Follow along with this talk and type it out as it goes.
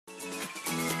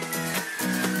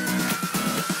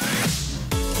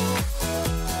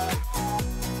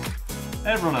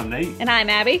Hey everyone, I'm Nate. And I'm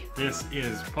Abby. This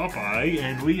is Popeye,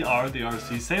 and we are the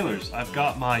RC Sailors. I've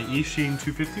got my Eachine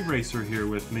 250 racer here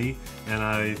with me, and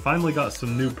I finally got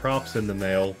some new props in the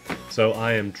mail, so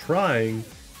I am trying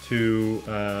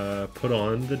to put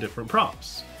on the different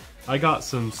props. I got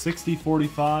some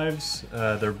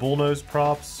 60-45s, they're bullnose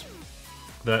props.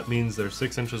 That means they're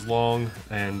 6 inches long,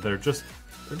 and they're just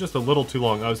a little too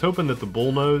long. I was hoping that the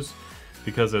bullnose,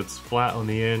 because it's flat on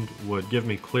the end, would give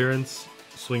me clearance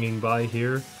swinging by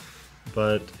here,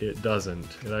 but it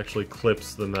doesn't. It actually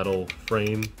clips the metal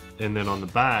frame, and then on the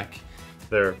back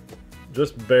they're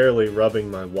just barely rubbing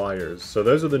my wires. So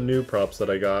those are the new props that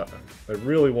I got. I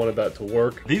really wanted that to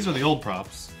work. These are the old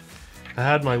props. I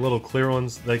had my little clear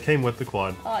ones. They came with the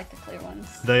quad. I like the clear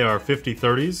ones. They are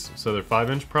 50-30s, so they're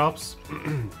 5-inch props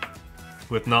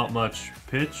with not much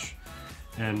pitch,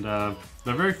 and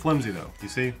they're very flimsy though. You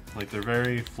see, like they're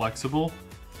very flexible.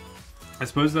 I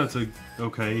suppose that's a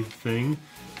okay thing,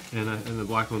 and the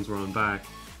black ones were on back.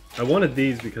 I wanted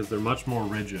these because they're much more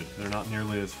rigid. They're not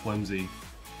nearly as flimsy.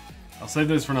 I'll save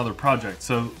those for another project.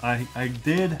 So I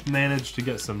did manage to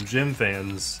get some gym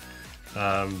fans,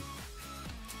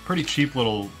 pretty cheap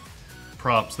little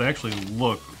props. They actually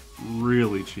look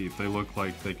really cheap. They look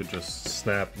like they could just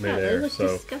snap midair. Yeah, they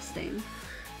look disgusting.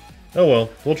 Oh well,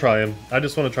 we'll try them. I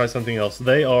just want to try something else.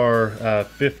 They are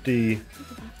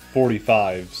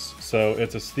 50-45s. So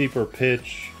it's a steeper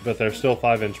pitch, but they're still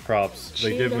 5-inch props.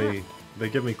 They give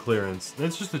me clearance.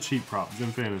 It's just a cheap prop.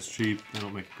 Gym fan is cheap. They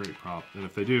don't make a great prop, and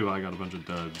if they do, I got a bunch of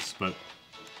duds. But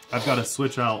I've got to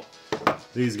switch out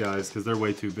these guys because they're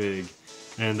way too big,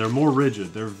 and they're more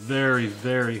rigid. They're very,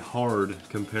 very hard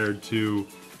compared to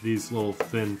these little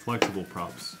thin, flexible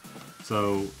props.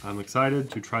 So I'm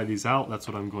excited to try these out. That's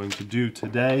what I'm going to do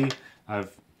today.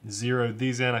 I've zeroed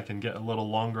these in. I can get a little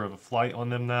longer of a flight on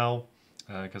them now,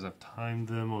 because I've timed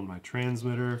them on my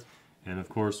transmitter, and of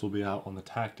course we'll be out on the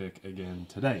Tactic again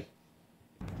today.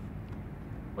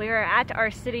 We are at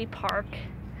our city park.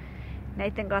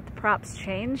 Nathan got the props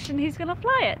changed and he's gonna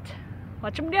fly it.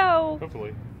 Watch him go.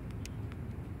 Hopefully.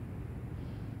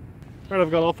 Alright,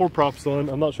 I've got all 4 props on.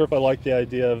 I'm not sure if I like the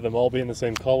idea of them all being the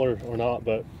same color or not,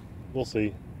 but we'll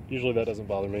see. Usually that doesn't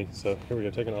bother me, so here we go,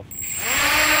 taking off.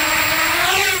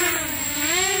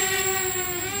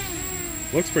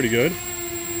 Looks pretty good.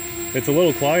 It's a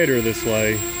little quieter this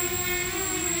way.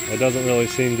 It doesn't really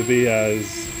seem to be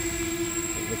as...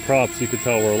 The props, you could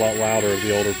tell, were a lot louder,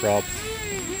 the older props.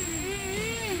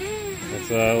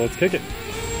 Let's kick it.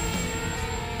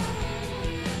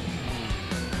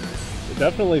 It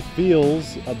definitely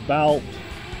feels about...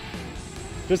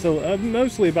 just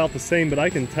mostly about the same, but I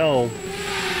can tell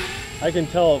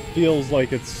it feels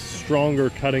like it's stronger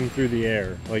cutting through the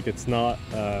air. Like it's not...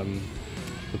 the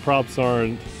props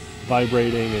aren't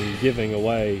vibrating and giving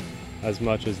away as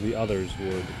much as the others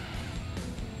would.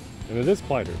 And it is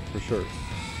quieter, for sure.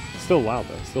 It's still loud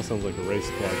though. It still sounds like a race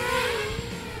car.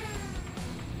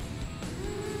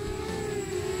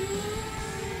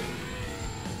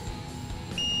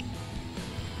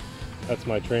 That's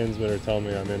my transmitter telling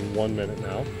me I'm in 1 minute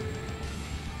now.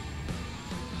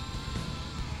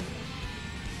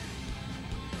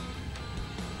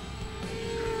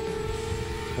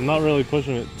 I'm not really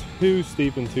pushing it too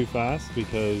steep and too fast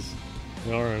because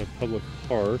we are in a public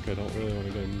park. I don't really want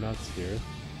to go nuts here.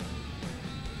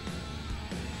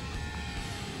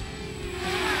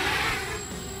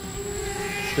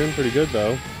 It's doing pretty good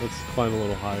though. Let's climb a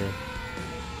little higher.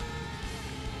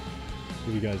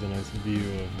 Give you guys a nice view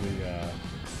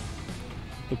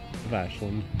of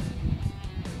Ashland.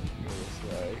 Go this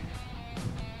way.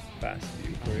 Fast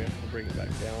view for you. I'll bring it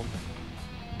back down.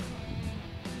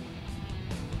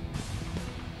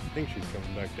 I think she's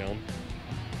coming back down.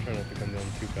 Try not to come down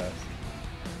too fast.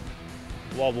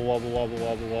 Wobble, wobble, wobble,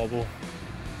 wobble, wobble.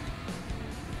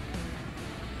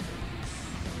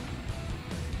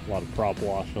 A lot of prop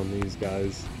wash on these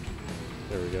guys.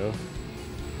 There we go.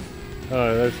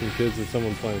 Oh, there's some kids or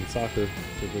someone playing soccer.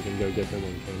 See if we can go get them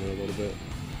on camera a little bit.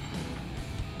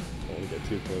 Don't want to get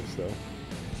too close though.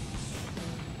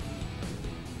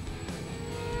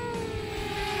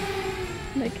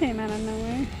 They came out of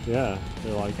nowhere. Yeah,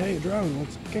 they're like, hey drone,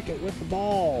 let's kick it with the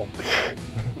ball.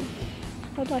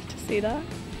 I'd like to see that.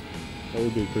 That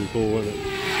would be pretty cool, wouldn't it?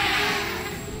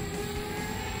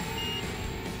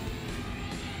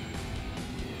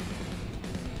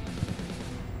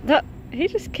 He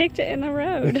just kicked it in the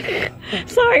road.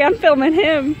 Sorry, I'm filming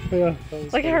him. Yeah.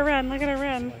 Look at her run, look at her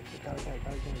run.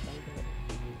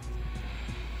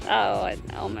 Oh, I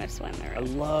almost went there. I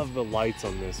love the lights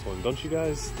on this one. Don't you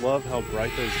guys love how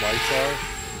bright those lights are?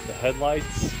 The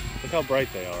headlights, look how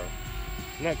bright they are.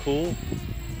 Isn't that cool?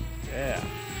 Yeah.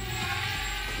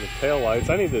 The tail lights,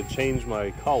 I need to change my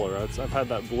color. I've had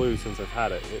that blue since I've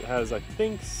had it. It has, I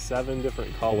think, 7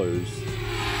 different colors.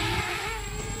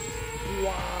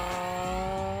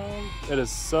 Wow! It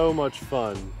is so much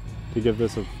fun to give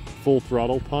this a full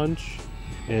throttle punch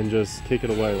and just kick it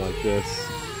away like this.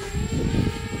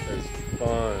 It's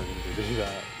fun to do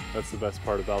that. That's the best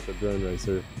part about the drone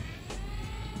racer.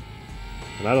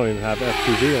 And I don't even have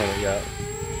FPV on it yet.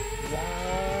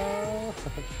 Wow!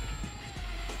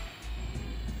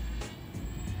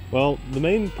 Well, the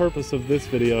main purpose of this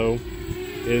video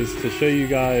is to show you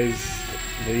guys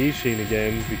the Eachine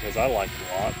again, because I like it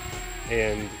a lot,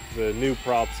 and the new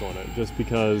props on it, just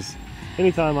because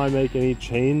anytime I make any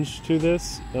change to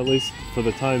this, at least for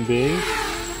the time being,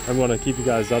 I'm going to keep you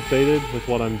guys updated with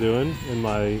what I'm doing in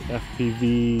my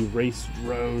FPV race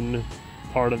drone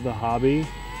part of the hobby.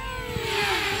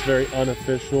 It's very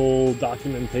unofficial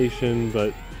documentation,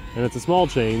 and it's a small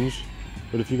change,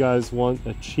 but if you guys want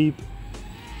a cheap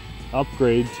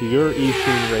upgrade to your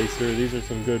Eachine racer, these are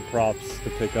some good props to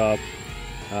pick up.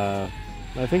 I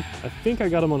think I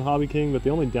got them on Hobby King, but the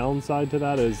only downside to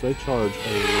that is they charge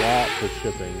a lot for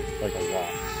shipping, like a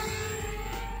lot.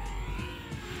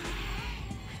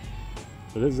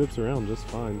 But it zips around just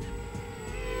fine.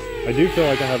 I do feel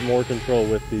like I have more control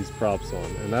with these props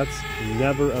on, and that's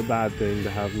never a bad thing, to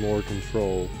have more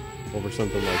control over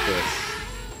something like this.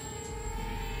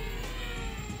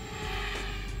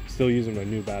 Still using my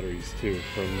new batteries too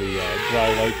from the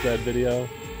dry light bed video.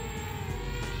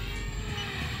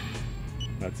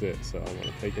 That's it, so I'm going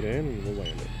to take it in and we'll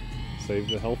land it. Save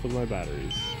the health of my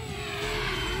batteries.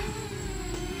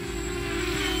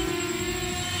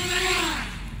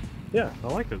 Yeah, I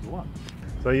like it a lot.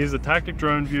 So I use the Tactic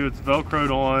Drone View, it's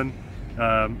Velcroed on.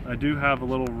 I do have a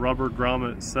little rubber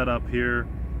grommet set up here,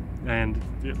 and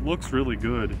it looks really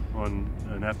good on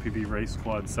an FPV race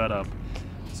quad setup.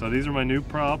 So these are my new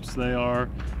props. They are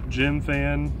Gym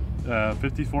Fan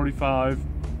 50-45.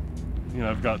 You know,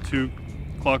 I've got 2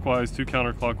 clockwise, 2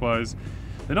 counterclockwise.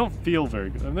 They don't feel very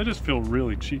good, and they just feel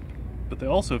really cheap, but they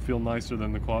also feel nicer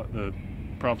than the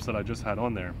props that I just had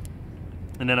on there.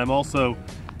 And then I'm also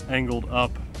angled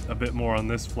up a bit more on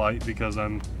this flight because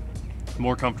I'm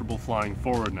more comfortable flying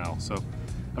forward now. So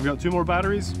I've got 2 more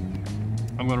batteries.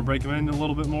 I'm going to break them in a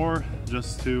little bit more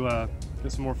just to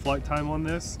get some more flight time on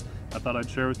this. I thought I'd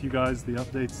share with you guys the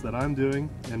updates that I'm doing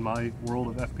in my world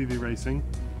of FPV racing,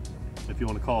 if you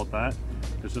want to call it that.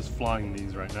 It's just flying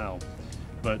these right now.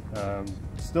 But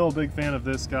still a big fan of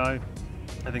this guy.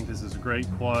 I think this is a great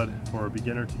quad for a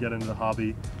beginner to get into the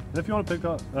hobby. And if you want to pick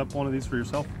up one of these for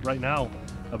yourself right now,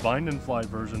 a bind and fly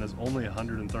version is only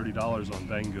 $130 on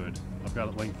Banggood. I've got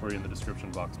a link for you in the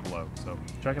description box below, so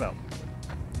check it out.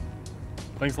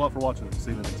 Thanks a lot for watching.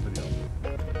 See you in the next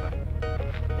video.